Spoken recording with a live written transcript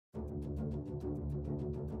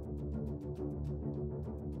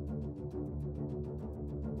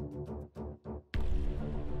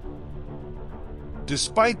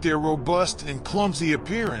Despite their robust and clumsy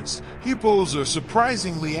appearance, hippos are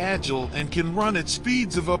surprisingly agile and can run at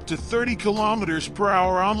speeds of up to 30 kilometers per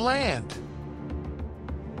hour on land.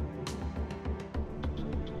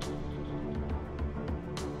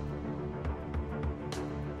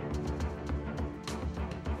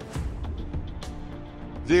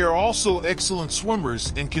 They are also excellent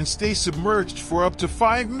swimmers and can stay submerged for up to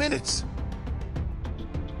 5 minutes.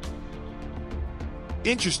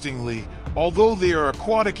 Interestingly, although they are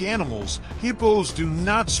aquatic animals, hippos do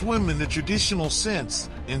not swim in the traditional sense.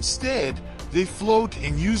 Instead, they float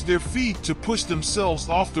and use their feet to push themselves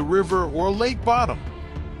off the river or lake bottom.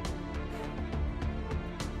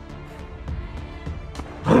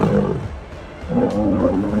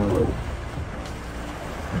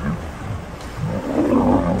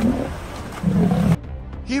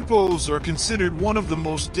 Hippos are considered one of the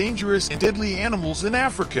most dangerous and deadly animals in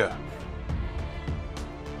Africa.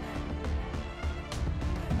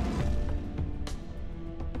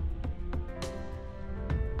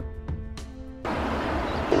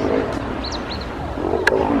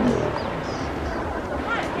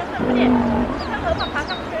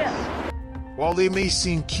 While they may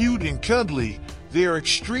seem cute and cuddly, they are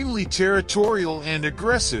extremely territorial and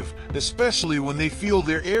aggressive, especially when they feel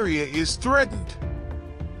their area is threatened.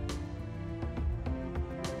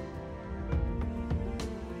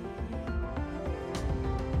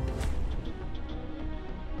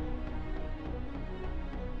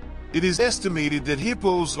 It is estimated that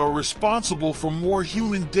hippos are responsible for more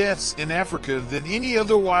human deaths in Africa than any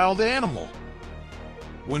other wild animal.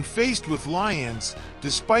 When faced with lions,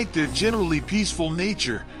 despite their generally peaceful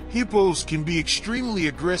nature, hippos can be extremely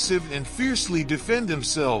aggressive and fiercely defend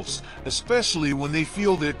themselves, especially when they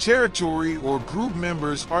feel their territory or group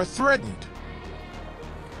members are threatened.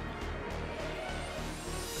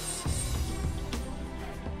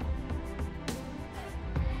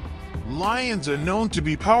 Lions are known to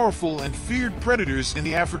be powerful and feared predators in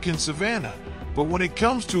the African savanna, but when it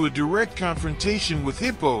comes to a direct confrontation with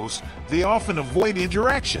hippos, they often avoid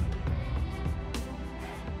interaction.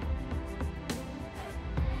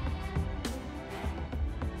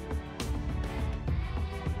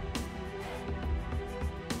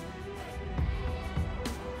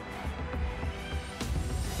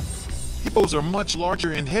 Hippos are much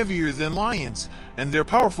larger and heavier than lions, and their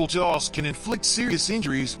powerful jaws can inflict serious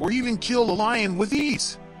injuries or even kill a lion with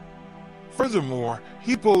ease. Furthermore,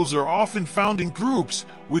 hippos are often found in groups,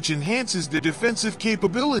 which enhances their defensive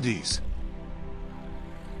capabilities.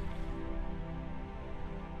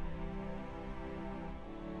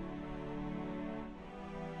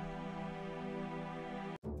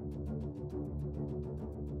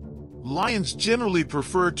 Lions generally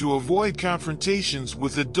prefer to avoid confrontations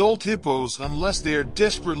with adult hippos unless they are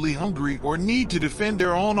desperately hungry or need to defend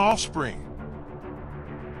their own offspring.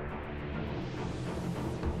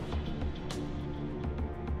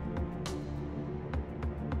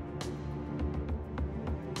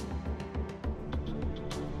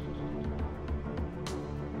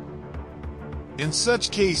 In such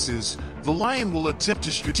cases, the lion will attempt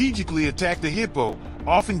to strategically attack the hippo,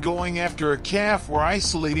 often going after a calf or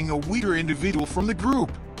isolating a weaker individual from the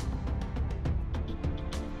group.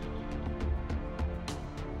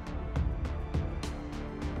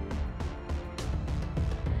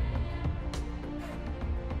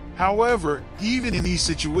 However, even in these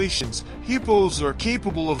situations, hippos are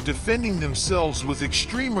capable of defending themselves with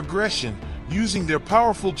extreme aggression, using their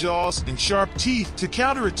powerful jaws and sharp teeth to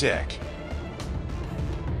counterattack.